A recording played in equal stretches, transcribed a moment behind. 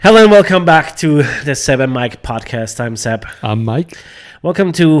Hello and welcome back to the Seb and Mike podcast. I'm Seb. I'm Mike.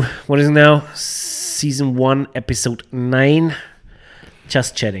 Welcome to what is now season 1, episode 9.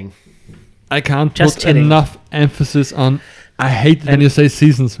 Just chatting. I can't Just put kidding. enough emphasis on. I hate when you say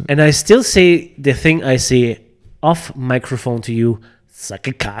seasons. And I still say the thing I say off microphone to you: suck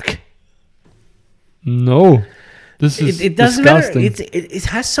a cock. No, this is It doesn't disgusting. matter. It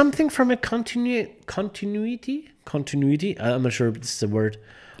has something from a continuity. I'm not sure if this is a word.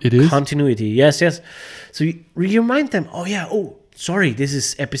 It is. Continuity. Yes. So you remind them. Oh yeah. Oh, sorry. This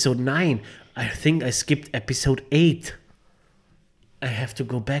is episode 9. I think I skipped episode 8. I have to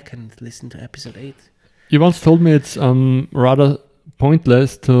go back and listen to episode 8. You once told me it's rather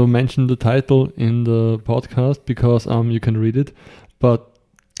pointless to mention the title in the podcast because you can read it, but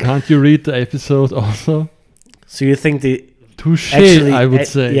can't you read the episode also? So you think they Touché, actually? I would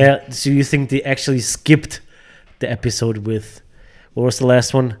say. Yeah. So you think they actually skipped the episode with what was the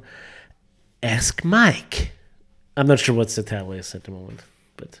last one? Ask Mike. I'm not sure what the title is at the moment,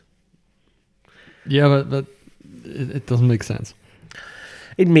 but Yeah, but it doesn't make sense.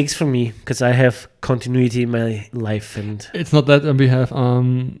 it makes for me because I have continuity in my life, and It's not that we have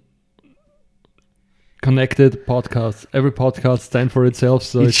connected podcasts. Every podcast stands for itself,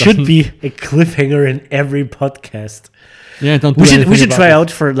 so it should be a cliffhanger in every podcast. Yeah, don't. We do should anything about try it.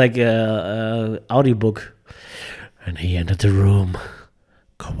 out for like a audiobook. And he entered the room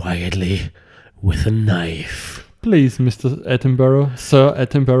quietly with a knife. Please, Mr. Attenborough, Sir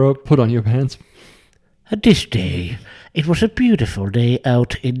Attenborough, put on your pants. This day, it was a beautiful day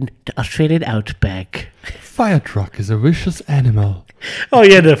out in the Australian outback. Fire truck is a vicious animal. Oh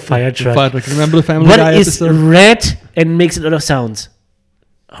yeah, the fire truck. Fire truck. Remember the Family What Guy is episode? red and makes a lot of sounds?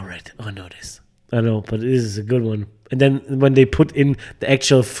 All right, I know this. I know, but this is a good one. And then when they put in the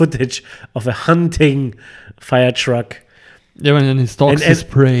actual footage of a hunting fire truck, Yeah, when he stalks his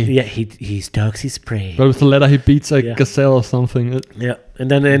prey. yeah, he stalks his prey. But with the letter, he beats a Yeah. gazelle or something. Yeah, and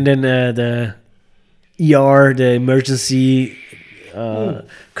then the ER, the emergency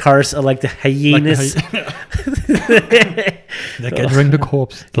cars are like the hyenas. They're gathering the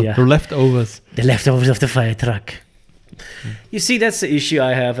corpse, Yeah. the leftovers. The leftovers of the fire truck. You see, that's the issue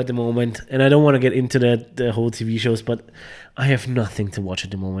I have at the moment, and I don't want to get into the whole TV shows, but I have nothing to watch at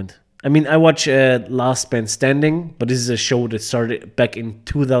the moment. I mean, I watch Last Man Standing, but this is a show that started back in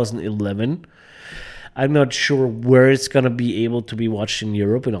 2011. I'm not sure where it's gonna be able to be watched in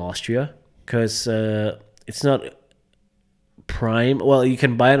Europe and Austria, because it's not Prime. Well, you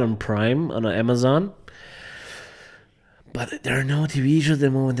can buy it on Prime on Amazon, but there are no TV shows at the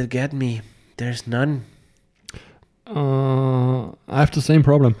moment that get me. There's none. I have the same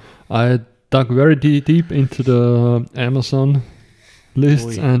problem. I dug very deep into the Amazon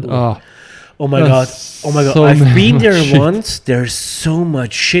lists Oy, and oy. Oh my There's god! Oh my god! so I've much been there shit. once. There's so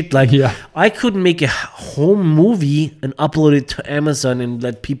much shit. Like Yeah. I could make a home movie and upload it to Amazon and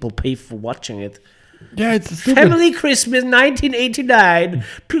let people pay for watching it. yeah, it's stupid. Family Christmas 1989.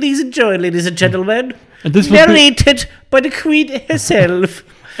 Please enjoy, ladies and gentlemen. And this would be, Narrated by the Queen herself.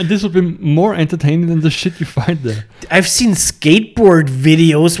 and this would be more entertaining than the shit you find there. I've seen skateboard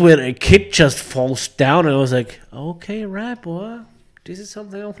videos where a kid just falls down, and I was like, okay, right, boy. This is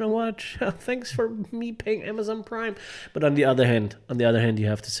something I want to watch. Thanks for me paying Amazon Prime. But on the other hand, you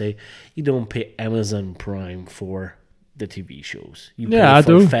have to say you don't pay Amazon Prime for the TV shows. You pay Yeah, I for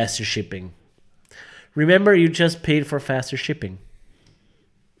do. faster shipping. Remember, you just paid for faster shipping.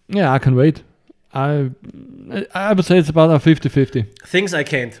 Yeah, I can wait. I would say it's about a 50-50. Things I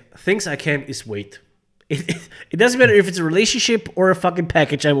can't is wait. It doesn't matter if it's a relationship or a fucking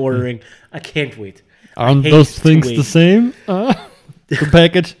package I'm ordering. I can't wait. Aren't hate those to things wait. the same? The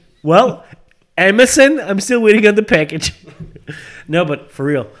package? Well, Amazon, I'm still waiting on the package. No, but for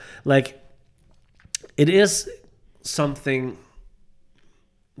real, like, it is something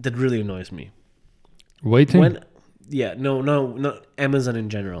that really annoys me. Waiting? Not Amazon in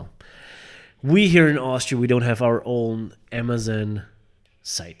general. We here in Austria, we don't have our own Amazon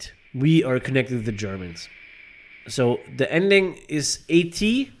site. We are connected with the Germans. So the ending is AT,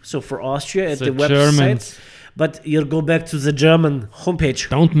 so for Austria at the website. Germans. But you'll go back to the German homepage.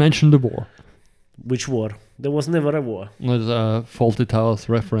 Don't mention the war. Which war? There was never a war. There's a Faulty Towers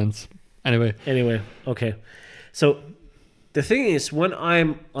reference. Anyway, okay. So the thing is, when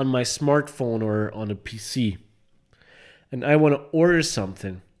I'm on my smartphone or on a PC and I want to order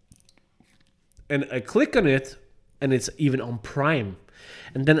something and I click on it and it's even on Prime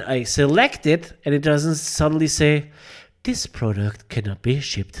and then I select it and it doesn't suddenly say, this product cannot be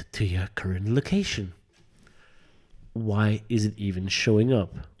shipped to your current location. Why is it even showing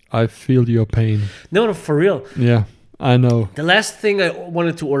up? I feel your pain. No, for real. Yeah. I know. The last thing I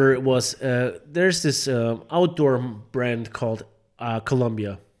wanted to order was there's this outdoor brand called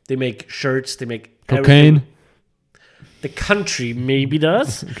Columbia. They make shirts. They make Cocaine. everything. The country maybe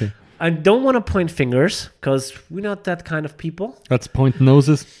does. Okay. I don't want to point fingers because we're not that kind of people. Let's point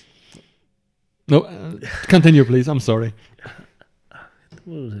noses. No, continue, please. I'm sorry.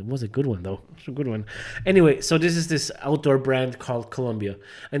 It was a good one, though. It was a good one. Anyway, so this is this outdoor brand called Columbia.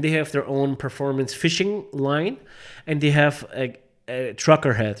 And they have their own performance fishing line. And they have a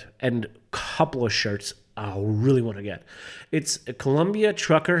trucker hat and a couple of shirts I really want to get. It's a Columbia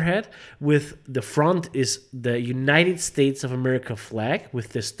trucker hat with the front is the United States of America flag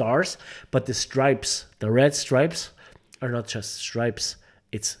with the stars. But the stripes, the red stripes, are not just stripes.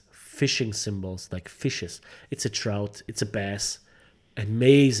 It's fishing symbols, like fishes. It's a trout. It's a bass.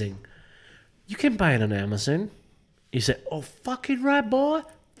 Amazing. You can buy it on Amazon. You say, oh, fucking right, boy.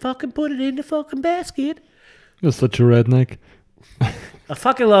 Fucking put it in the fucking basket. You're such a redneck. I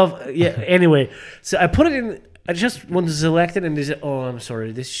fucking love, yeah, anyway. So I put it in, I just want to select it, and they said, oh, I'm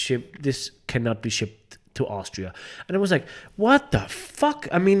sorry, this cannot be shipped to Austria. And I was like, what the fuck?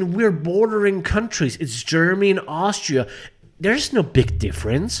 I mean, we're bordering countries. It's Germany and Austria. There's no big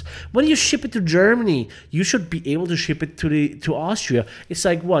difference. When you ship it to Germany, you should be able to ship it to Austria. It's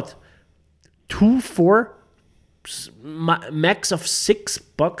like what, max of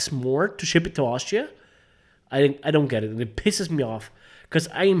 $6 more to ship it to Austria? I don't get it, and it pisses me off because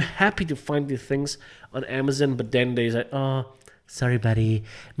I am happy to find these things on Amazon, but then they say, oh, sorry, buddy,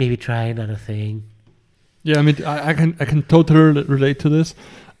 maybe try another thing. Yeah, I mean, I can totally relate to this.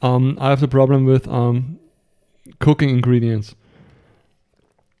 I have the problem with cooking ingredients.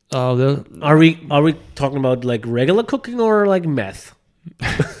 Are we talking about like regular cooking or like meth?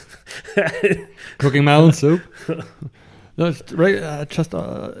 Cooking melon soup. No, it's just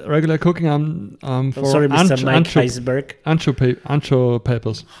regular cooking. I'm for sorry, Mr. Mike Heisberg. Ancho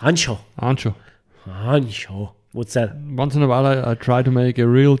peppers. Ancho. What's that? Once in a while, I try to make a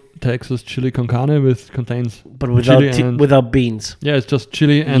real Texas chili con carne, which contains but without beans. Yeah, it's just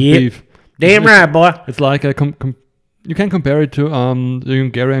chili and beef. Damn right, boy. It's like you can compare it to the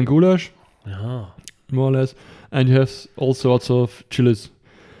Hungarian goulash, oh. more or less, and you have all sorts of chilies.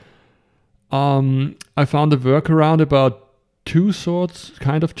 I found a workaround about 2 sorts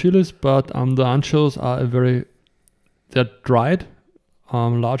kind of chilies, but the anchos are they're dried,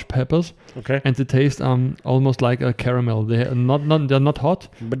 large peppers. Okay. And they taste almost like a caramel. They're not hot.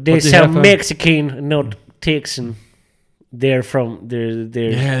 But they sound Mexican, not Texan. They're from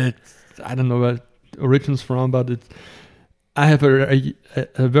yeah. I don't know where it origins from, but I have a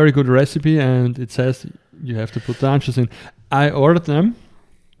very good recipe, and it says you have to put the anchos in. I ordered them.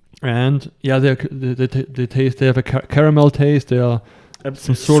 And yeah, they taste. They have a caramel taste. They are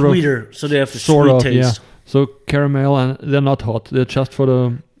some sort sweeter, so they have the sort sweet of, taste. Yeah. So caramel, and they're not hot. They're just for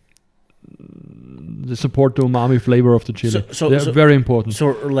the support the umami flavor of the chili. They're very important.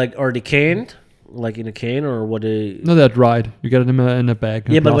 So like, are they canned, like in a can, or what? No, they're dried. You get them in a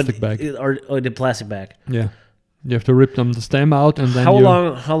bag, a plastic bag. Or the plastic bag. Yeah. You have to rip the stem out, and then how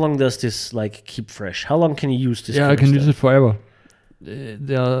long does this like keep fresh? How long can you use this? Yeah, I can use it forever.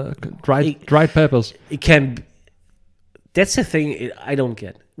 They are dried peppers. It can. That's the thing I don't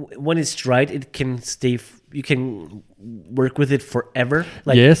get. When it's dried, it can stay. You can work with it forever.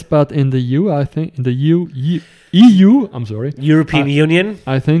 Like yes, but in the EU, I think in the EU, I'm sorry, European Union.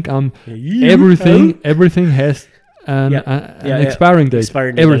 I think everything has an expiring date.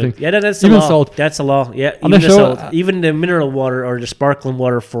 Everything. Yeah, that's the even law. Salt. That's a law. Yeah, even the salt. Even the mineral water or the sparkling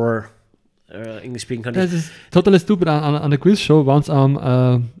water for English-speaking countries. That is totally stupid. On a quiz show once,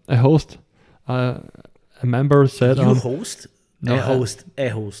 a host, a member said, "You host? No, a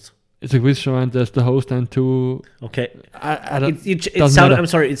host. It's a quiz show, and there's the host and 2. Okay, I don't. It sounded. I'm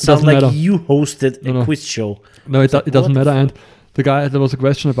sorry. It sounds like matter. you hosted a quiz show. No, it doesn't matter. And the guy, there was a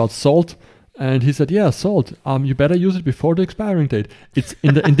question about salt. And he said, "Yeah, salt. You better use it before the expiring date. It's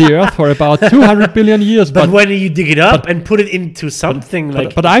in the earth for about 200 billion years." But when you dig it up and put it into something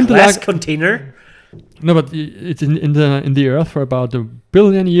but I'm the glass container. No, but it's in the earth for about 1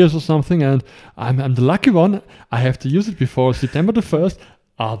 billion years or something, and I'm the lucky one. I have to use it before September the 1st.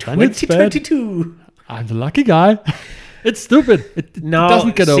 2022. I'm the lucky guy. It's stupid. It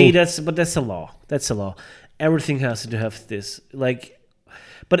doesn't get old. That's a law. That's a law. Everything has to have this like.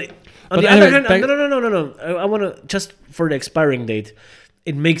 But on the other hand, no. I want to just for the expiring date.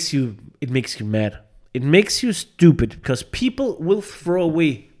 It makes you mad. It makes you stupid because people will throw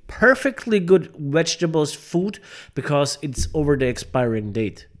away perfectly good vegetables, food because it's over the expiring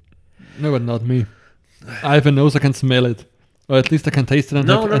date. No, but not me. I have a nose. I can smell it, or at least I can taste it and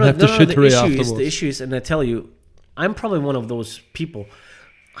have the shittery afterwards. The issue is, and I tell you, I'm probably one of those people.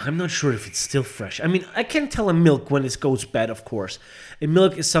 I'm not sure if it's still fresh. I mean, I can tell a milk when it goes bad, of course. A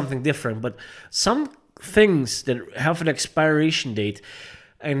milk is something different, but some things that have an expiration date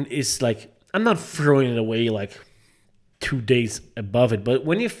and is like, I'm not throwing it away like 2 days above it, but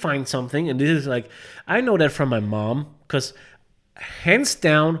when you find something, and this is like, I know that from my mom, because hands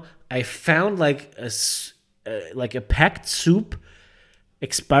down, I found like a packed soup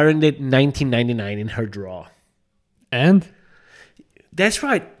expiring date 1999 in her drawer. And That's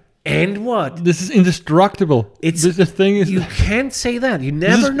right. And what? this is indestructible. It's the thing is, you can't say that. You this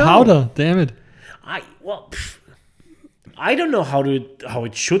never is know. powder. Damn it. I don't know how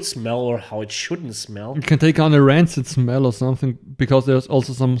it should smell or how it shouldn't smell. It can take on a rancid smell or something because there's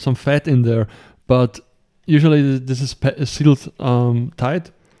also some fat in there. But usually this is sealed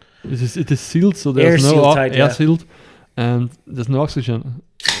tight. It is sealed, so Air there's no sealed tight, air yeah. sealed, and there's no oxygen.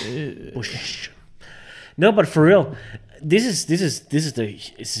 Whoosh. No, but for real, this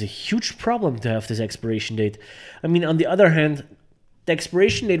is a huge problem to have this expiration date. I mean, on the other hand, the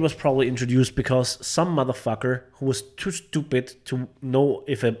expiration date was probably introduced because some motherfucker who was too stupid to know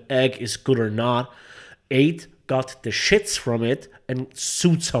if an egg is good or not got the shits from it and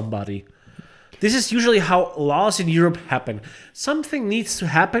sued somebody. This is usually how laws in Europe happen. Something needs to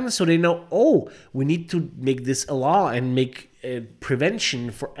happen so they know, oh, we need to make this a law and make prevention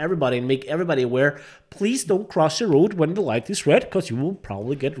for everybody and make everybody aware. Please don't cross the road when the light is red because you will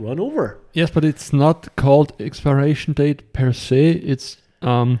probably get run over. Yes, but it's not called expiration date per se. It's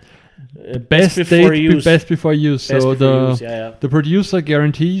best before date, use. best before use. Best So before use, yeah. the producer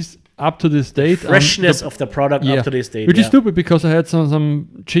guarantees up to this date Freshness of the product up to this date. which is stupid because I had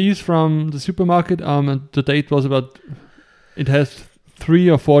some cheese from the supermarket and the date was it has 3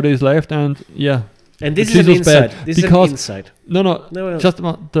 or 4 days left, and yeah. And this the is cheese an was bad insight. This is an because- insight. No. Just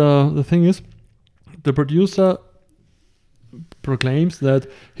about the thing is, the producer proclaims that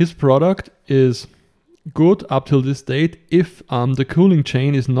his product is good up till this date if the cooling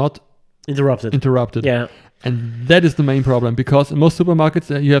chain is not interrupted. Yeah. And that is the main problem because in most supermarkets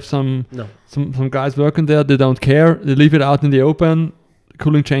you have some guys working there. They don't care. They leave it out in the open.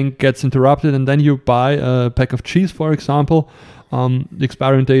 Cooling chain gets interrupted, and then you buy a pack of cheese, for example. The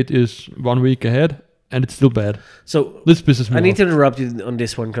expiring date is 1 week ahead, and it's still bad. So This pisses me I off. need to interrupt you on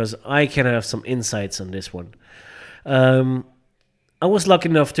this one because I can have some insights on this one. I was lucky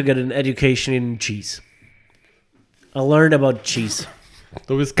enough to get an education in cheese. I learned about cheese.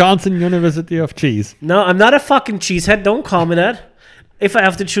 The Wisconsin University of Cheese. No, I'm not a fucking cheesehead. Don't call me that. If I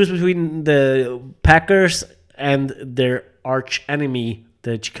have to choose between the Packers and their arch enemy,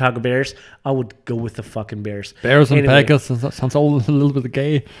 the Chicago Bears, I would go with the fucking Bears. Bears and Anyway. Packers sounds all a little bit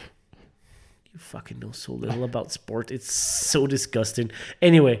gay. You fucking know so little about sport. It's so disgusting.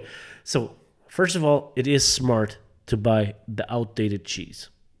 Anyway, so first of all, it is smart to buy the outdated cheese.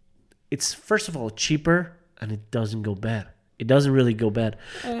 It's first of all cheaper and it doesn't go bad. It doesn't really go bad.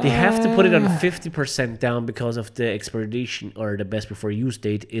 They have to put it on 50% down because of the expiration or the best before use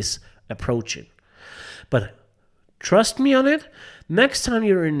date is approaching. But trust me on it. Next time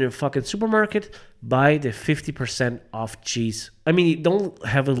you're in the fucking supermarket, buy the 50% off cheese. I mean, you don't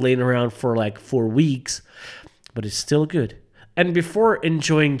have it laying around for like 4 weeks, but it's still good. And before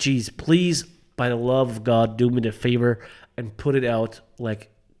enjoying cheese, please, by the love of God, do me the favor and put it out like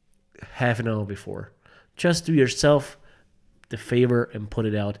half an hour before. Just do yourself the favor and put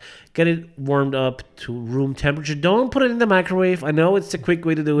it out. Get it warmed up to room temperature. Don't put it in the microwave. I know it's a quick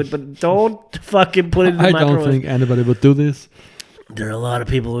way to do it, but don't fucking put it in the I microwave. don't think anybody would do this. There are a lot of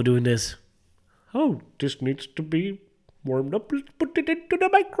people who are doing this. Oh, this needs to be warmed up. Let's put it into the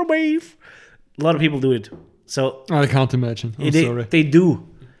microwave. A lot of people do it. So I can't imagine. I'm sorry. they do.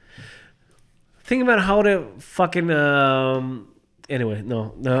 Think about how the fucking anyway,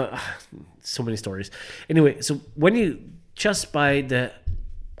 no, so many stories. Anyway, so when you just buy the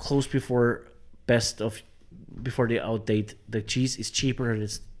close before before the outdate, the cheese is cheaper and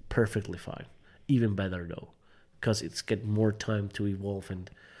it's perfectly fine. Even better though, because it's get more time to evolve and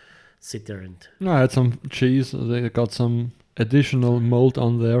sit there and. No, I had some cheese. They got some additional mold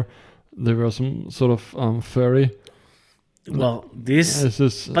on there. There were some sort of furry. Well, this. It's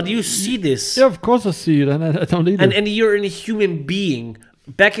just, But you see this. yeah, of course I see it, and I don't eat it. And you're a human being.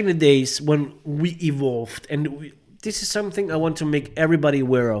 Back in the days when we evolved, and this is something I want to make everybody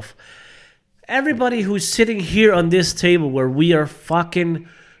aware of. Everybody who's sitting here on this table where we are fucking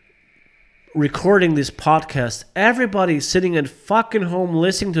recording this podcast, everybody sitting at fucking home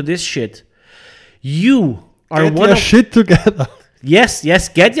listening to this shit, you are Get one your of... shit together. Yes,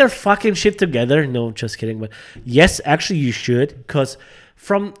 get your fucking shit together. No, just kidding. But yes, actually you should. Because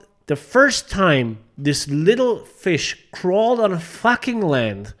from the first time this little fish crawled on a fucking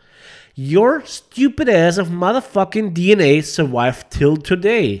land, your stupid ass of motherfucking DNA survived till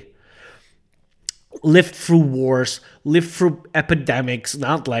today. Lived through wars, lived through epidemics,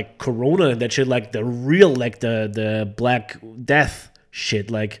 not like Corona and that shit, like the real, like the Black Death shit.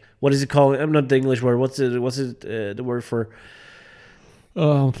 Like, what is it called? I'm not the English word. What's it? The word for?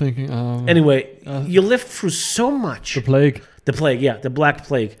 I'm thinking. Anyway, you lived through so much. The plague. The plague, yeah, the Black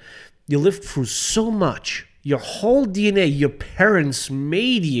Plague. You lived through so much. Your whole DNA, your parents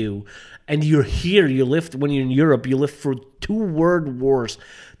made you, and you're here. You lived, when you're in Europe, you lived through 2 world wars.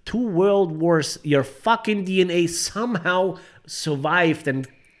 2 world wars. Your fucking DNA somehow survived and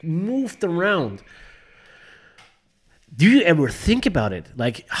moved around. Do you ever think about it?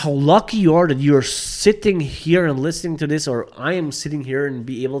 Like, how lucky you are that you're sitting here and listening to this, or I am sitting here and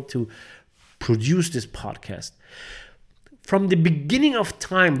be able to produce this podcast. From the beginning of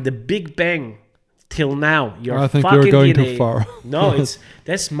time, the Big Bang, till now, your I think fucking you're going DNA, too far. No,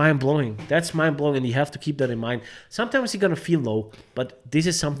 that's mind blowing. That's mind blowing, and you have to keep that in mind. Sometimes you're gonna feel low, but this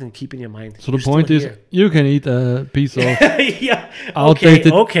is something to keep in your mind. So the point is, you can eat a piece of yeah.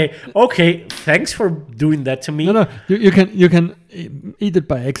 outdated. Okay. Thanks for doing that to me. No. You can eat it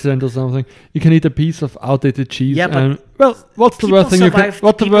by accident or something. You can eat a piece of outdated cheese. Yeah, but and, well, what's the worst thing?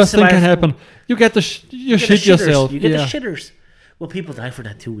 What the worst thing can happen? You get you shit yourself. You get the shitters. Well, people die for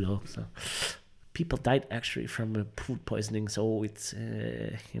that too, though. So. People died actually from food poisoning, so it's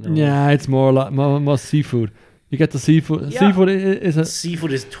Yeah, it's more seafood. You get the seafood. Yeah.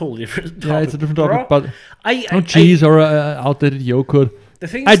 Seafood is totally different. Yeah, it's a different topic. But no cheese or outdated yogurt. The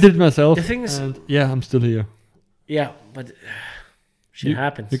thing I did it myself. The thing is, and yeah, I'm still here. Yeah, but shit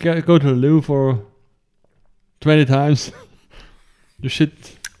happens. You go to the loo for 20 times. You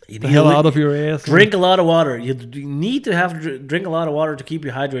shit the hell out of your ass. Drink a lot of water. You need to drink a lot of water to keep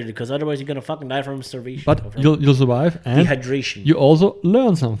you hydrated, because otherwise you're gonna fucking die from starvation. But you'll survive, and dehydration. You also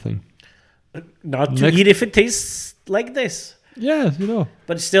learn something. Not to eat if it tastes like this. Yes,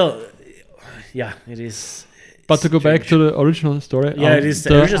 But still, yeah, it is. But to go back to the original story, it is the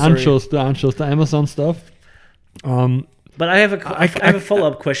anchos, the Amazon stuff. But I have a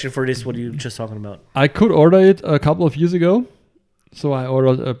follow-up question for this. What you just talking about? I could order it a couple of years ago. So I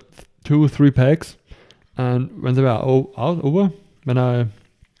ordered 2-3 packs, and when they were over,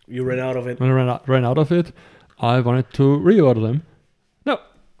 you ran out of it. When I ran out of it, I wanted to reorder them. No,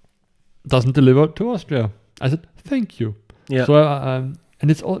 doesn't deliver to Austria. I said thank you. Yeah. So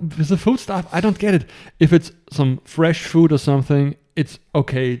and it's all with the food stuff. I don't get it. If it's some fresh food or something, it's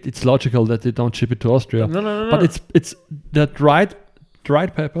okay. It's logical that they don't ship it to Austria. No. But it's the dried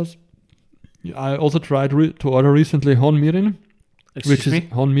peppers. I also tried to order recently Honmirin. Which is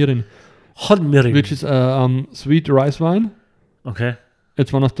Honmirin. Which is sweet rice wine. Okay.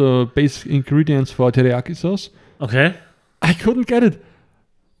 It's one of the basic ingredients for teriyaki sauce. Okay. I couldn't get it.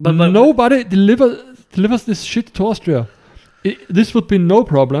 But nobody delivers this shit to Austria. This would be no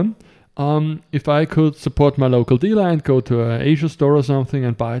problem if I could support my local dealer and go to an Asia store or something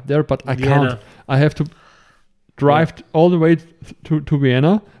and buy it there. But I can't. I have to drive all the way to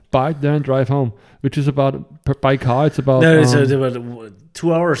Vienna, buy it there and drive home. Which is by car. It's about it's about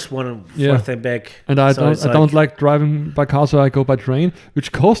 2 hours forth and back. And I don't like driving by car, so I go by train,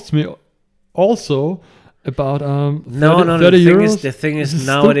 which costs me also about 30 euros. The thing is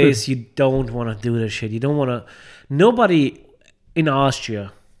nowadays stupid. You don't want to do that shit. You don't want to. Nobody in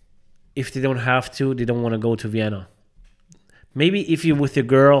Austria, if they don't have to, they don't want to go to Vienna. Maybe if you're with your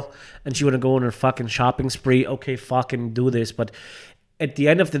girl and she want to go on her fucking shopping spree, okay, fucking do this, but. At the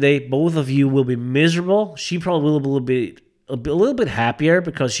end of the day, both of you will be miserable. She probably will be a little bit happier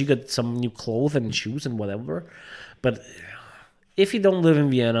because she got some new clothes and shoes and whatever. But if you don't live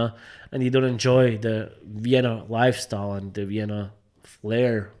in Vienna and you don't enjoy the Vienna lifestyle and the Vienna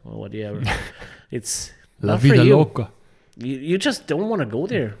flair or whatever, it's La not for vida you. loca. You just don't want to go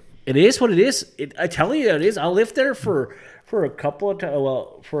there. It is what it is. I tell you, it is. I lived there for a couple of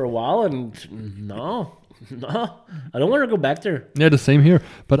times, for a while, and no, I don't want to go back there. Yeah, the same here.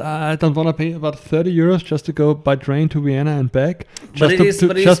 But I don't want to pay about 30 euros just to go by train to Vienna and back. Just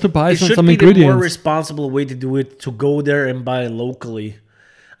to buy some ingredients. It should be the more responsible way to do it, to go there and buy locally.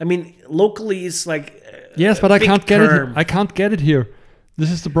 I mean, locally is like yes, but I can't get it. I can't get it here. This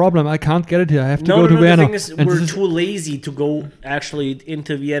is the problem. I can't get it here. I have to go to Vienna. The thing is, we're too lazy to go actually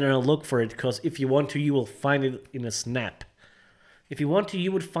into Vienna and look for it, because if you want to, you will find it in a snap. If you want to,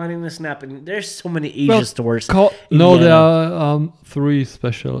 you would find it in a snap. And there's so many Asia stores. There are 3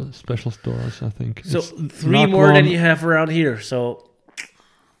 special stores, I think. So 3 more than you have around here. So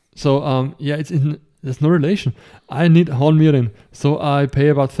yeah, it's in there's no relation. I need Hornmieren, so I pay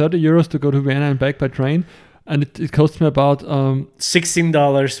about 30 euros to go to Vienna and back by train, and it costs me about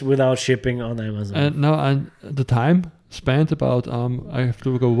 $16 without shipping on Amazon. and now the time spent about I have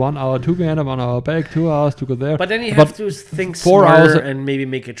to go 1 hour to Vienna, 1 hour back, 2 hours to go there. But then you About have to think 4 smarter hours- and maybe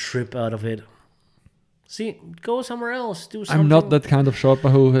make a trip out of it. See, go somewhere else. Do something. I'm not that kind of shopper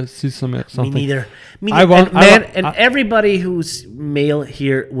who sees Me something. neither. Me I neither. want- and, I man, want- and I- everybody who's male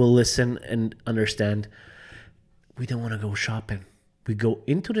here will listen and understand. We don't want to go shopping. We go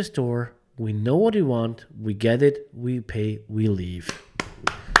into the store. We know what we want. We get it. We pay. We leave.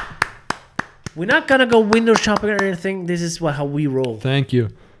 We're not gonna go window shopping or anything. This is how we roll. Thank you.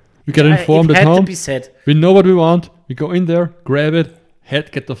 We get informed it at had home. to be said. We know what we want. We go in there, grab it,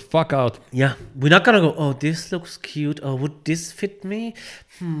 get the fuck out. Yeah, we're not gonna go. Oh, this looks cute. Oh, would this fit me?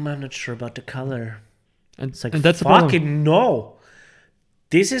 I'm not sure about the color. And, It's like and that's the problem. fucking no.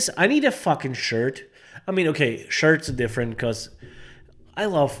 I need a fucking shirt. I mean, okay, shirts are different because I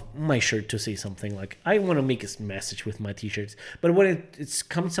love my shirt to say something. Like, I want to make a message with my t-shirts. But when it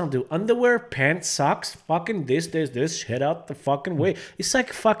comes down to underwear, pants, socks, fucking this, head out the fucking way. It's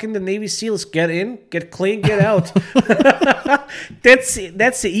like fucking the Navy SEALs. Get in, get clean, get out. That's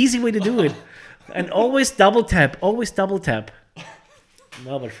the easy way to do it. And always double tap.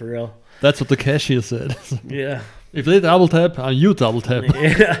 No, but for real. That's what the cashier said. Yeah. If they double tap, you double tap.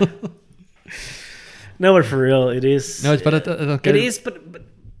 Yeah. No, but for real, it is. No, but I don't get It is, but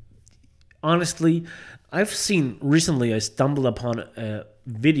honestly, I stumbled upon a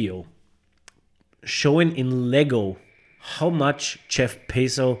video showing in Lego how much Jeff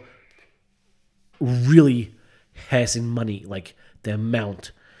Bezos really has in money, like the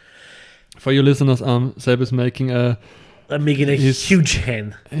amount. For you listeners, Seb is making I'm making a His- huge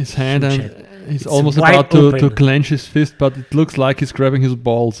hand. his hand Huge and hand. he's It's almost wide about to open. clench his fist, but it looks like he's grabbing his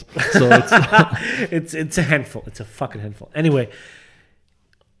balls. So it's It's a handful. It's a fucking handful. Anyway,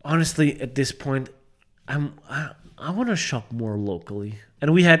 honestly, at this point, I want to shop more locally.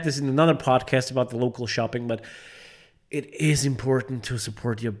 And we had this in another podcast about the local shopping, but it is important to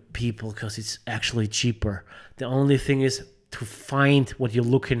support your people because it's actually cheaper. The only thing is to find what you're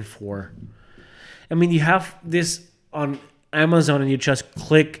looking for. I mean, you have this on Amazon and you just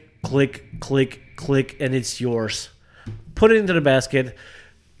click, and it's yours. Put it into the basket,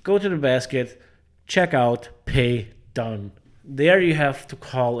 go to the basket, check out, pay, done. There you have to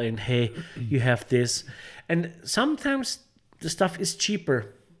call in, hey, you have this. And sometimes the stuff is cheaper,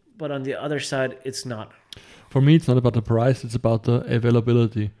 but on the other side, it's not. for me, it's not about the price; it's about the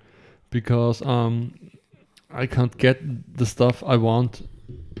availability, because I can't get the stuff I want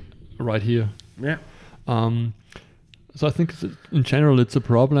right here. Yeah. So I think in general it's a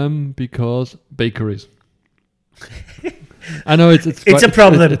problem because bakeries. I know it's It's quite- a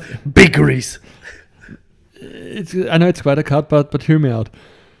problem. Bakeries. I know it's quite a cut, but hear me out.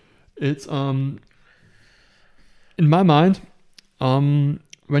 It's in my mind,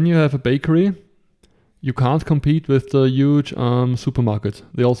 when you have a bakery, you can't compete with the huge supermarkets.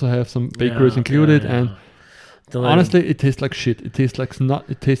 They also have some bakeries included, and honestly, it tastes like shit. It tastes like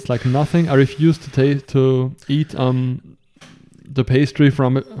It tastes like nothing. I refuse to eat the pastry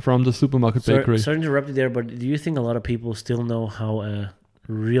from the supermarket bakery. Sorry to interrupt you there, but do you think a lot of people still know how a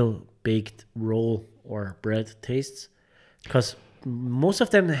real baked roll or bread tastes? Because most of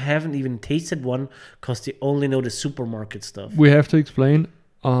them haven't even tasted one because they only know the supermarket stuff. We have to explain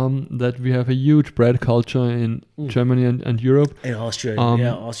that we have a huge bread culture in Germany and Europe. In Austria,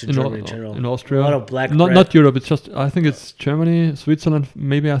 Austria, in Germany in general. In Austria. A lot of black not bread. Not Europe, it's just, I think it's Germany, Switzerland,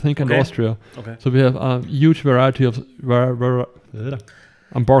 maybe I think, and Okay. Austria. Okay. So we have a huge variety of,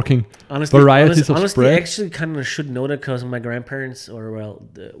 I'm barking. Honestly, varieties of honestly, spread. I actually kind of should know that because my grandparents,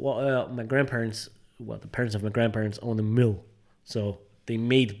 my grandparents, the parents of my grandparents owned a mill, so they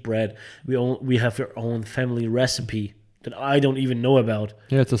made bread. We have our own family recipe that I don't even know about.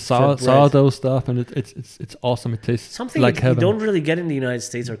 Yeah, it's a bread. sourdough stuff, and it's awesome. It tastes Something like that you heaven. don't really get in the United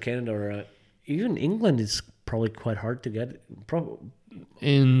States or Canada or even England. It's probably quite hard to get.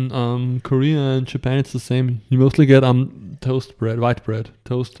 In Korea and Japan, it's the same. You mostly get toast bread, white bread,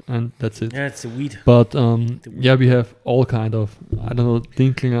 toast, and that's it. Yeah, it's the wheat. But yeah, we have all kind of, I don't know,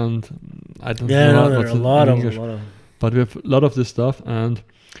 Dinkling, and I don't Yeah, know no, there what's are a in lot English. of. But we have a lot of this stuff, and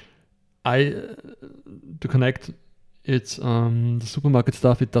to connect, it's the supermarket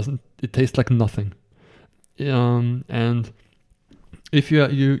stuff. It tastes like nothing. And if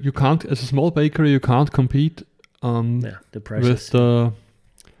you can't, as a small bakery, you can't compete The with prices. the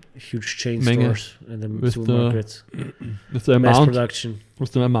Huge chain Menge. stores and the With the supermarkets. with the Mass amount production. the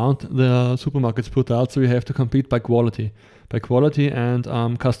supermarkets put out. So you have to compete by quality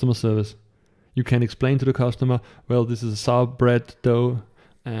and customer service. You can explain to the customer, well, this is a sour bread dough,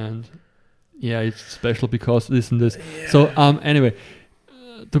 and yeah, it's special because this and this. Yeah. So anyway,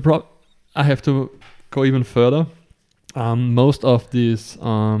 I have to go even further. Most of these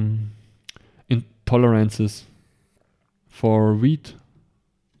intolerances for wheat,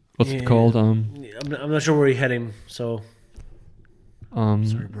 what's it called? I'm not sure where you're heading. So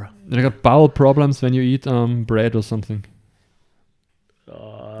sorry, bro. They got bowel problems when you eat bread or something.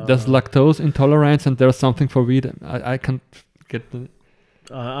 There's lactose intolerance, and there's something for wheat. I can't get the.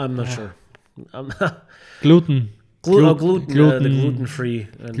 I'm not sure. Gluten. Gluten. The gluten-free.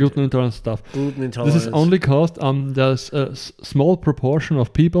 Gluten intolerant stuff. Gluten intolerance. This is only caused. There's a small proportion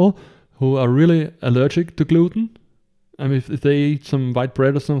of people who are really allergic to gluten. I mean, if they eat some white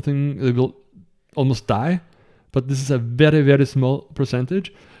bread or something, they will almost die. But this is a very, very small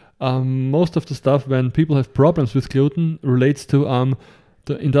percentage. Most of the stuff when people have problems with gluten relates to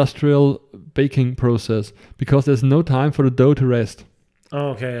the industrial baking process, because there's no time for the dough to rest. Oh,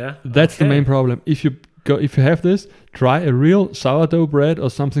 okay, yeah. That's the main problem. If you have this, try a real sourdough bread or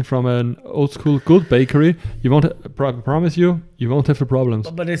something from an old school good bakery. You won't. I promise you won't have the problems.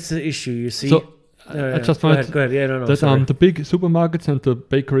 But it's the issue, you see. So I just want go ahead. Yeah, no. that the big supermarkets and the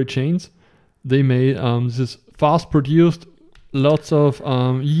bakery chains, they made this fast produced lots of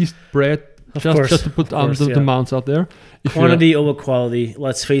yeast bread. Just to put the amounts out there. Quantity over quality.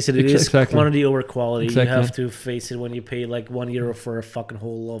 Let's face it, is exactly. quantity over quality. Exactly. You have to face it when you pay like €1 for a fucking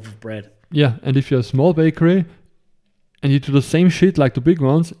whole loaf of bread. Yeah, and if you're a small bakery and you do the same shit like the big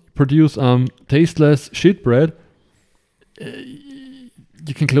ones, produce tasteless shit bread,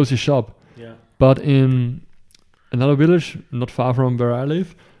 you can close your shop. Yeah. But in another village, not far from where I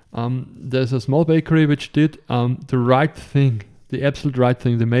live, there's a small bakery which did the right thing, the absolute right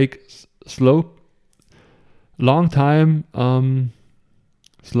thing. They make slow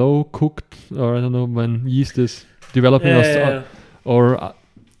cooked, or I don't know, when yeast is developing, or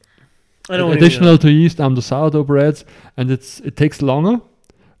additional to yeast, the sourdough breads, and it takes longer,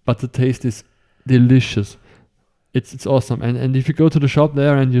 but the taste is delicious. It's awesome. And if you go to the shop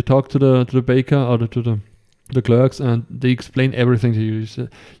there and you talk to the baker or to the clerks, and they explain everything to you.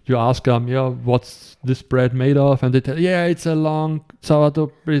 You ask them, what's this bread made of? And they tell, it's a long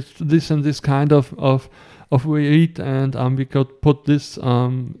sourdough, it's this and this kind of wheat, and we could put this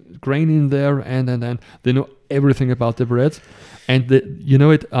grain in there, and they know everything about the breads, and they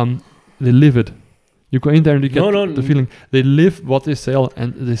live it. You go in there and you get the feeling they live what they sell,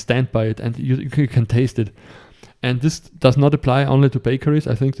 and they stand by it, and you can taste it. And this does not apply only to bakeries.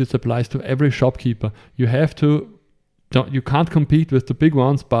 I think this applies to every shopkeeper. You can't compete with the big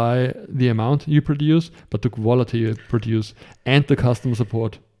ones by the amount you produce, but the quality you produce and the customer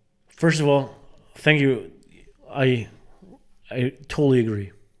support. First of all, thank you. I totally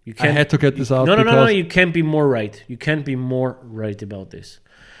agree. I had to get this out. No. You can't be more right. You can't be more right about this.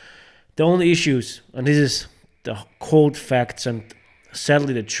 The only issues, and this is the cold facts and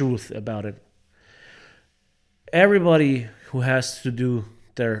sadly the truth about it. Everybody who has to do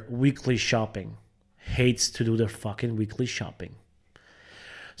their weekly shopping hates to do their fucking weekly shopping.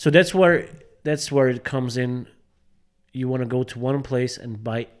 So that's where it comes in. You want to go to one place and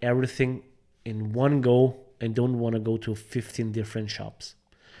buy everything in one go and don't want to go to 15 different shops.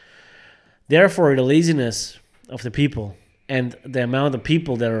 Therefore, the laziness of the people and the amount of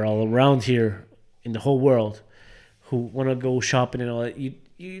people that are all around here in the whole world who want to go shopping and all that, you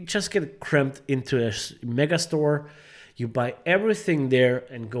just get cramped into a mega store. You buy everything there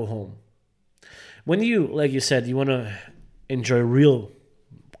and go home. When you, like you said, you want to enjoy real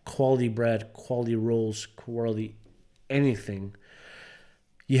quality bread, quality rolls, quality anything,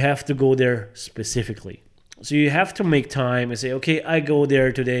 you have to go there specifically. So you have to make time and say, okay, I go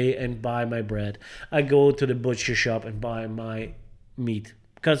there today and buy my bread. I go to the butcher shop and buy my meat.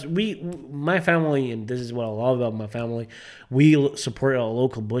 Because my family, and this is what I love about my family, we support our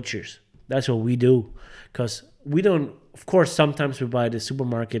local butchers. That's what we do. Because we don't, of course, sometimes we buy the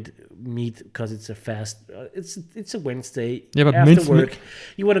supermarket meat because it's a fast, it's a Wednesday. Yeah, but after work,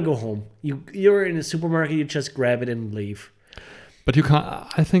 you want to go home. You're in a supermarket, you just grab it and leave. But you can't,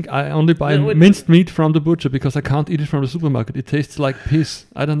 I think I only buy minced meat from the butcher because I can't eat it from the supermarket. It tastes like piss.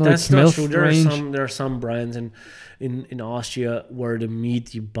 I don't know, That's it smells not true. strange. There are some brands in Austria where the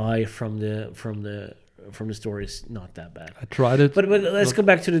meat you buy from the store is not that bad. I tried it. But let's go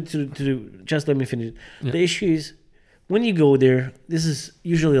back to the just let me finish. Yeah. The issue is when you go there, this is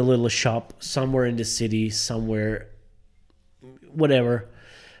usually a little shop somewhere in the city, somewhere, whatever.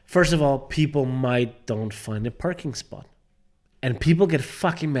 First of all, people don't find a parking spot. And people get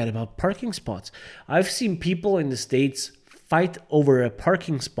fucking mad about parking spots. I've seen people in the States fight over a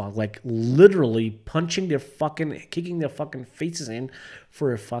parking spot, like literally kicking their fucking faces in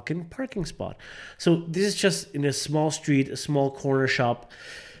for a fucking parking spot. So this is just in a small street, a small corner shop.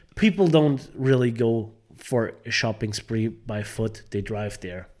 People don't really go for a shopping spree by foot. They drive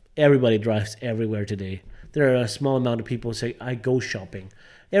there. Everybody drives everywhere today. There are a small amount of people who say, I go shopping.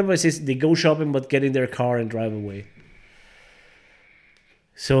 Everybody says they go shopping but get in their car and drive away.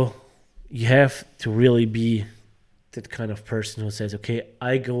 So you have to really be that kind of person who says, okay,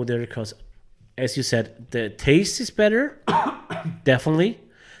 I go there because, as you said, the taste is better. Definitely.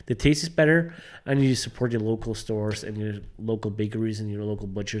 The taste is better. And you support your local stores and your local bakeries and your local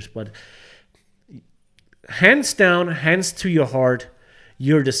butchers. But hands down, hands to your heart,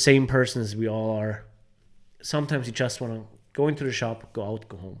 you're the same person as we all are. Sometimes you just want to go into the shop, go out,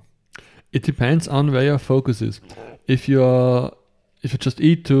 go home. It depends on where your focus is. If you just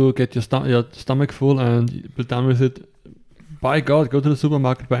eat to get your stomach full and be done with it, by God, go to the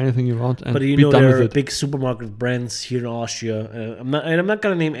supermarket, buy anything you want, and but you be know done there with are it. big supermarket brands here in Austria. I'm not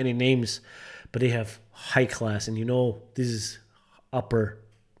going to name any names, but they have high class, and you know this is upper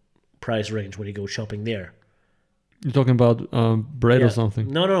price range when you go shopping there. You're talking about bread Yeah. or something.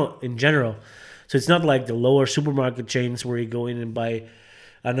 No, in general. So it's not like the lower supermarket chains where you go in and buy,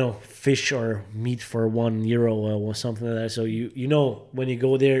 I don't know, fish or meat for €1 or something like that. So you know when you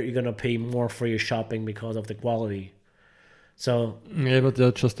go there, you're going to pay more for your shopping because of the quality. So, Yeah, but there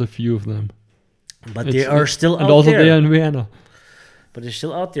are just a few of them. but they are still out and also there. they are in Vienna. But they're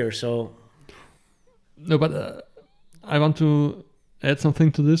still out there. So No, but I want to add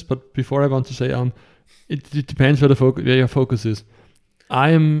something to this. But before I want to say, it depends where your focus is. I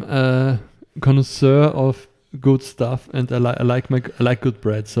am a connoisseur of good stuff, and I like good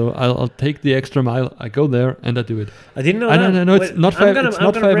bread. So I'll take the extra mile. I go there and I do it. I didn't know I that. know it's not for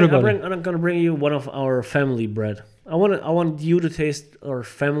everybody. I'm gonna bring you one of our family bread. I want you to taste our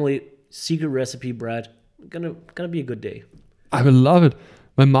family secret recipe bread. Gonna be a good day. I will love it.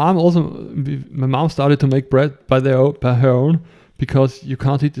 My mom started to make bread by her own because you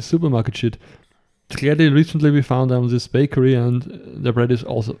can't eat the supermarket shit. Clearly, recently we found this bakery and the bread is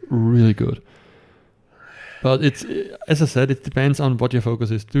also really good. But it's, as I said, it depends on what your focus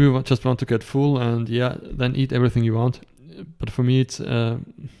is. Do you just want to get full and then eat everything you want? But for me, it's.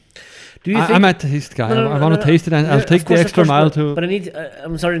 I'm a taste guy. I want to taste it, and I'll take the extra mile to. But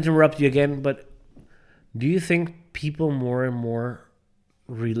I'm sorry to interrupt you again. But do you think people more and more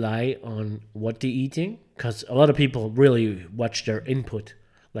rely on what they're eating? Because a lot of people really watch their input,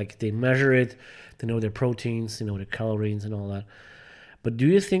 like they measure it, they know their proteins, they know their calories, and all that. But do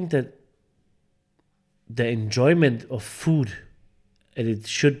you think that the enjoyment of food, and it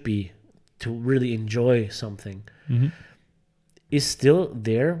should be to really enjoy something, is still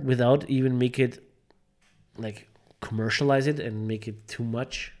there without even make it like commercialize it and make it too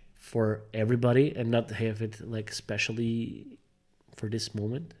much for everybody and not have it like specially for this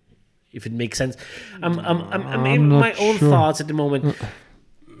moment? If it makes sense. I'm in my own thoughts at the moment.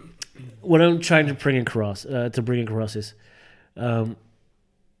 What I'm trying to bring across is,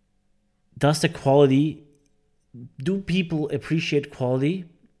 do people appreciate quality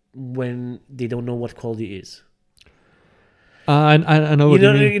when they don't know what quality is? I know what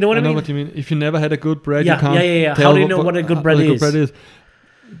you mean. You know what I mean? What you mean. If you never had a good bread, Yeah. you can't tell How do you know what a good bread is?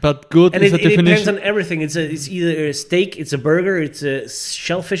 But good And is it a definition. depends on everything. It's either a steak, it's a burger, it's a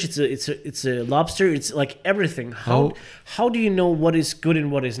shellfish, it's a lobster. It's like everything. How do you know what is good and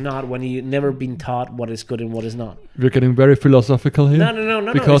what is not when you never been taught what is good and what is not? We're getting very philosophical here.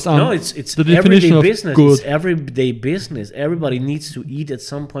 No. Because It's the definition everyday of business. good. It's everyday business. Everybody needs to eat at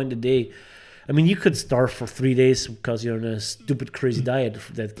some point a day. I mean, you could starve for 3 days because you're on a stupid, crazy diet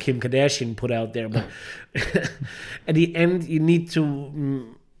that Kim Kardashian put out there. But at the end, you need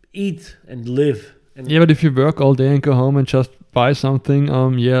to eat and live. And Yeah, but if you work all day and go home and just buy something,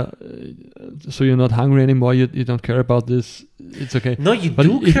 so you're not hungry anymore, you don't care about this, it's okay. No, you But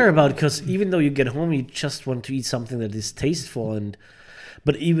do if- care about it because even though you get home, you just want to eat something that is tasteful.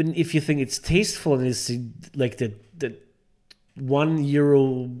 But even if you think it's tasteful and it's like the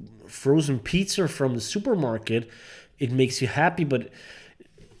 €1 frozen pizza from the supermarket, it makes you happy. But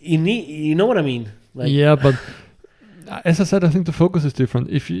you know what I mean? Like, Yeah, but as I said, I think the focus is different.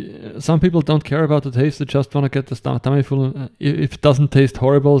 Some people don't care about the taste; they just want to get the tummy full. If it doesn't taste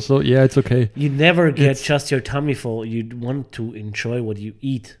horrible, so yeah, it's okay. You never get It's- just your tummy full. You want to enjoy what you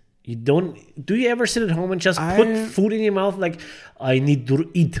eat. You don't. Do you ever sit at home and just put food in your mouth like, I need to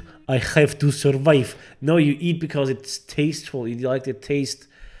eat, I have to survive? No, you eat because it's tasteful. You like the taste.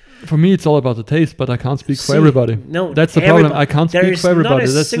 For me, it's all about the taste, but I can't speak for See, everybody. No, that's the problem. I can't speak for everybody. There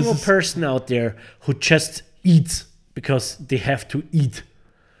is not a This single is- person out there who just eats. because they have to eat.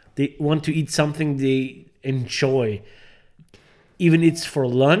 They want to eat something they enjoy. Even it's for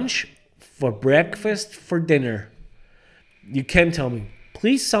lunch, for breakfast, for dinner. You can't tell me.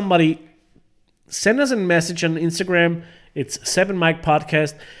 Please, somebody, send us a message on Instagram. It's 7 Mike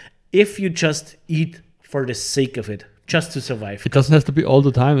Podcast. If you just eat for the sake of it, just to survive. It doesn't have to be all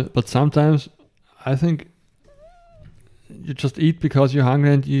the time, but sometimes I think you just eat because you're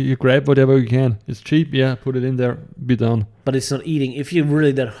hungry and you grab whatever you can. It's cheap, yeah, put it in there, be done. But it's not eating. If you're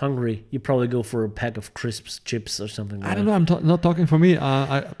really that hungry, you probably go for a pack of crisps, chips, or something like that. I don't know, I'm not talking for me,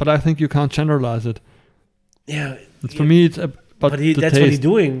 but I think you can't generalize it. Yeah. For me, it's about But the that's taste. what he's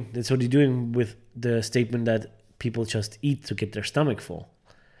doing. That's what he's doing with the statement that people just eat to get their stomach full.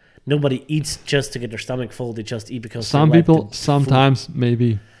 Nobody eats just to get their stomach full. They just eat because Some they like people, the sometimes,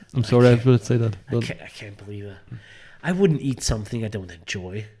 maybe. I'm sorry I would say that. food. But I can't believe it. I wouldn't eat something I don't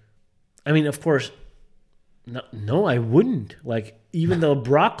enjoy. I mean, of course, no, I wouldn't. Like, even though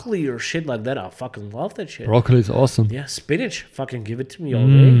broccoli or shit like that, I fucking love that shit. broccoli is awesome. Yeah, spinach, fucking give it to me all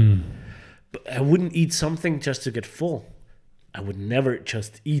day. Mm. But I wouldn't eat something just to get full. I would never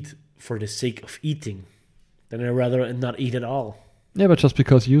just eat for the sake of eating. Then I'd rather not eat at all. Yeah, but just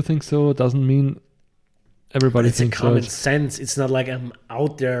because you think so doesn't mean everybody It's a thinks so. common sense. It's not like I'm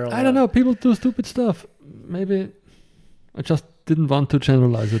out there. I don't know. People do stupid stuff. Maybe I just didn't want to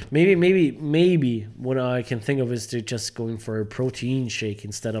generalize it. Maybe what I can think of is they're just going for a protein shake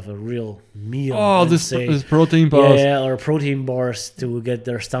instead of a real meal. Oh, I'd this say. protein bars. Yeah, or protein bars to get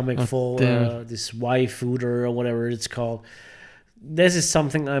their stomach Oh, full. damn. This Y food or whatever it's called. This is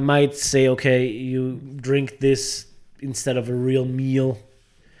something I might say. Okay, you drink this instead of a real meal.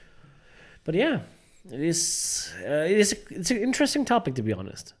 But yeah, it's an interesting topic, to be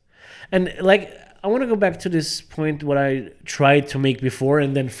honest. And like, I want to go back to this point what I tried to make before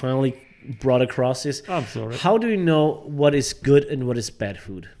and then finally brought across is I'm sorry. how do you know what is good and what is bad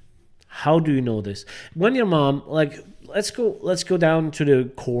food? How do you know this? When your mom, like, let's go down to the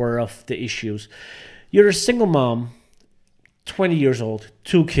core of the issues. You're a single mom, 20 years old,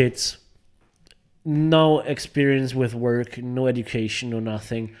 2 kids, no experience with work, no education, no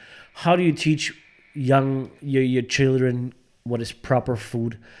nothing. How do you teach your children what is proper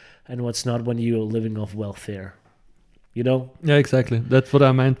food and what's not when you're living off welfare? You know? Yeah, exactly. That's what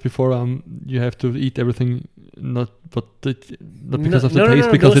I meant before. You have to eat everything, not because of the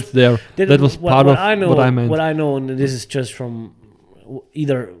taste, because it's there. That was part of what I meant. What I know, and this is just from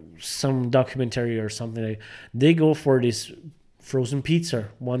either some documentary or something. Like, they go for this frozen pizza,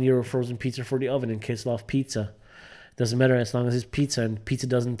 €1 frozen pizza for the oven, and kids love pizza. Doesn't matter as long as it's pizza, and pizza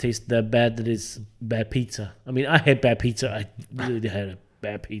doesn't taste that bad that it's bad pizza. I mean, I had bad pizza. I really had a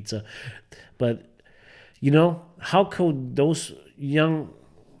bad pizza. But, you know, how could those young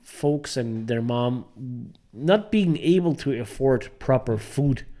folks and their mom not being able to afford proper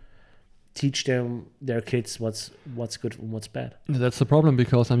food teach their kids what's good and what's bad? That's the problem,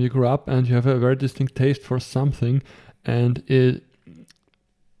 because you grew up and you have a very distinct taste for something, and I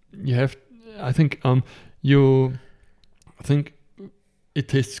think it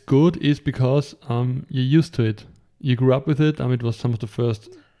tastes good is because you're used to it. You grew up with it. It was some of the first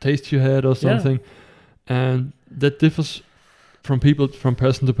taste you had or something, and that differs from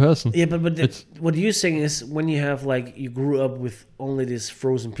person to person. Yeah, but what you're saying is when you have, like, you grew up with only this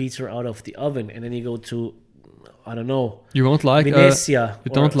frozen pizza out of the oven, and then you go to, I don't know, You won't like Venezia.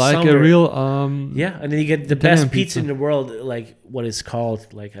 you or don't like somewhere. a real Yeah, and then you get the Italian best pizza pizza. in the world, like what is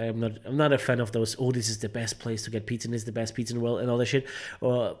called. Like, I'm not a fan of those. Oh, this is the best place to get pizza, and this is the best pizza in the world, and all that shit.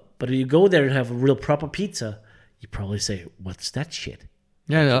 But if you go there and have a real proper pizza, you probably say, "What's that shit?"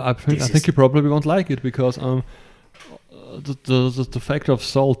 Yeah, I think you probably won't like it because the factor of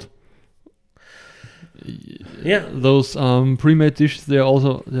salt. Yeah. Those pre-made dishes, they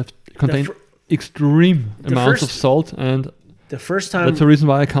have contain extreme amounts of salt, and the first time that's the reason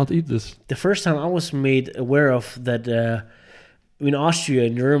why I can't eat this. the first time I was made aware of that in Austria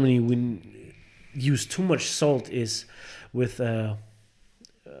and Germany we use too much salt is with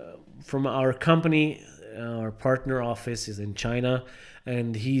from our company. Our partner office is in China,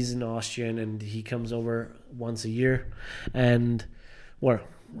 and he's an Austrian, and he comes over once a year, or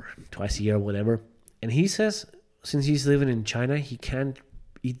twice a year, whatever. And he says, since he's living in China, he can't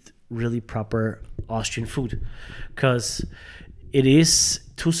eat really proper Austrian food because it is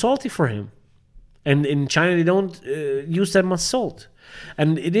too salty for him. And in China, they don't use that much salt.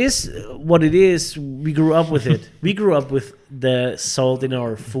 And it is what it is. We grew up with it. We grew up with the salt in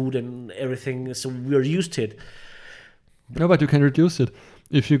our food and everything, so we're used to it. No, but you can reduce it.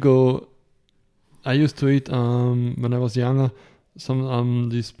 If you go... I used to eat, when I was younger, some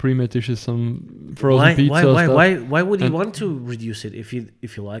these pre-made dishes, some frozen pizza stuff. Why would you And- want to reduce it if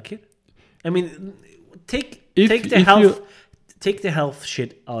you like it? I mean, take If the you- health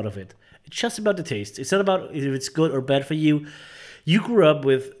shit out of it. It's just about the taste. It's not about if it's good or bad for you. You grew up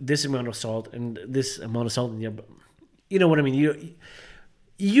with this amount of salt and this amount of salt in your. You know what I mean?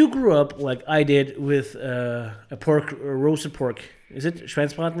 You grew up like I did with a roasted pork. Is it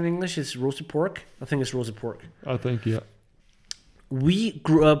Schweinsbraten in English? It's roasted pork. I think it's roasted pork. I think, yeah. We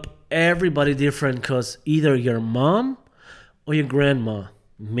grew up everybody different because either your mom or your grandma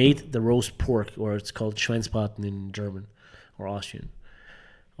made the roast pork, or it's called Schweinsbraten in German or Austrian,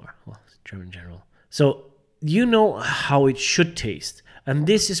 or well, German in general. So you know how it should taste, and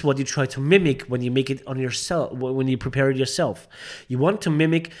this is what you try to mimic when you make it on yourself. When you prepare it yourself, you want to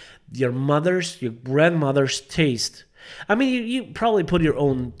mimic your mother's, your grandmother's taste. I mean, you probably put your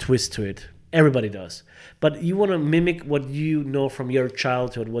own twist to it. Everybody does. But you want to mimic what you know from your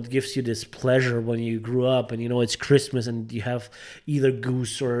childhood, what gives you this pleasure when you grew up and you know it's Christmas and you have either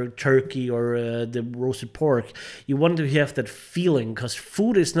goose or turkey or the roasted pork. You want to have that feeling, because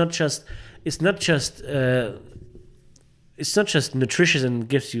food is not just nutritious and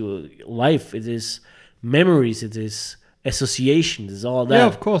gives you life. It is memories. It is association. It's all that. Yeah,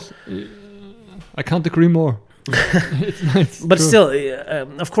 of course. I can't agree more. it's But true. still,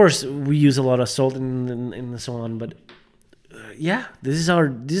 of course, we use a lot of salt and so on. But yeah, this is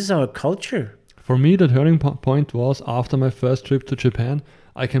our culture. For me, the turning point was after my first trip to Japan.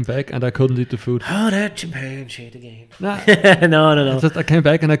 I came back and I couldn't eat the food. Oh, that Japan shit again. Nah, No. I came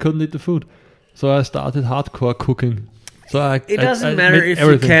back and I couldn't eat the food. So I started hardcore cooking. So It doesn't matter made if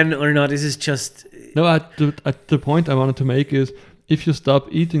everything. you can or not. This is just. No, the point I wanted to make is if you stop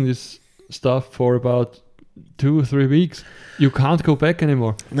eating this stuff for about 2 or 3 weeks, you can't go back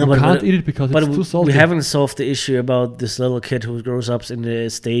anymore. No, you but- can't but- eat it because But it's too salty. we haven't solved the issue about this little kid who grows up in the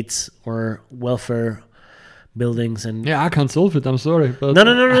States or welfare buildings and. Yeah, I can't solve it. I'm sorry, but No.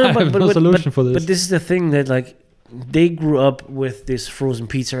 I have no solution for this. But this is the thing that like they grew up with this frozen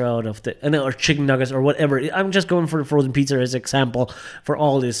pizza out of the or chicken nuggets or whatever. I'm just going for the frozen pizza as example for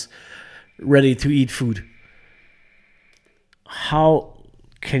all this ready to eat food. How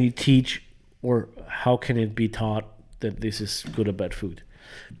can you teach or how can it be taught that this is good or bad food?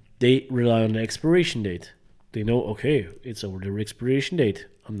 They rely on the expiration date. They know, okay, it's over the expiration date.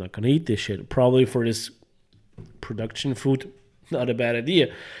 I'm not gonna eat this shit. Probably for this production food, not a bad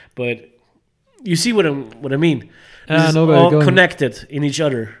idea. But you see what I mean? Yeah, This I is know where you're all going. connected in each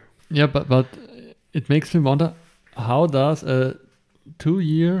other. Yeah, but it makes me wonder, how does a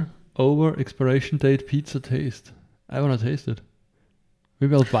 2-year over expiration date pizza taste? I want to taste it.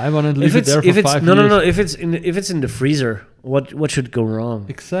 Maybe I'll buy one and leave it there for 5 years. No. If it's in the freezer, what should go wrong?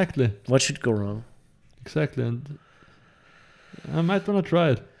 Exactly, What should go wrong? and I might want to try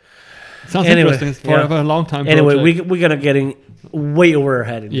it. It sounds Anyway, interesting. It's yeah. for a long time. Anyway, project. we're gonna getting way over our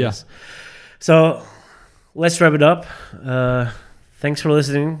head in Yeah. this. So let's wrap it up. Thanks for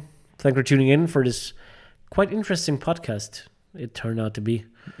listening. Thanks for tuning in for this quite interesting podcast. It turned out to be.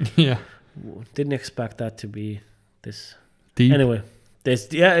 yeah, Didn't expect that to be this. deep. Anyway, this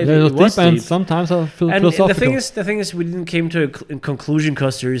it it was deep, and deep. sometimes I feel And philosophical. the thing is, we didn't came to a conclusion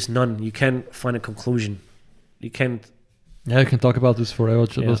because there is none. You can't find a conclusion. You can't. Yeah, I can talk about this forever.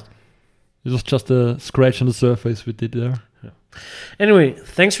 It was just a scratch on the surface we did there. Anyway,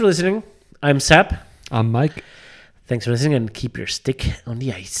 thanks for listening. I'm Sap. I'm Mike. Thanks for listening and keep your stick on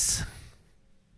the ice.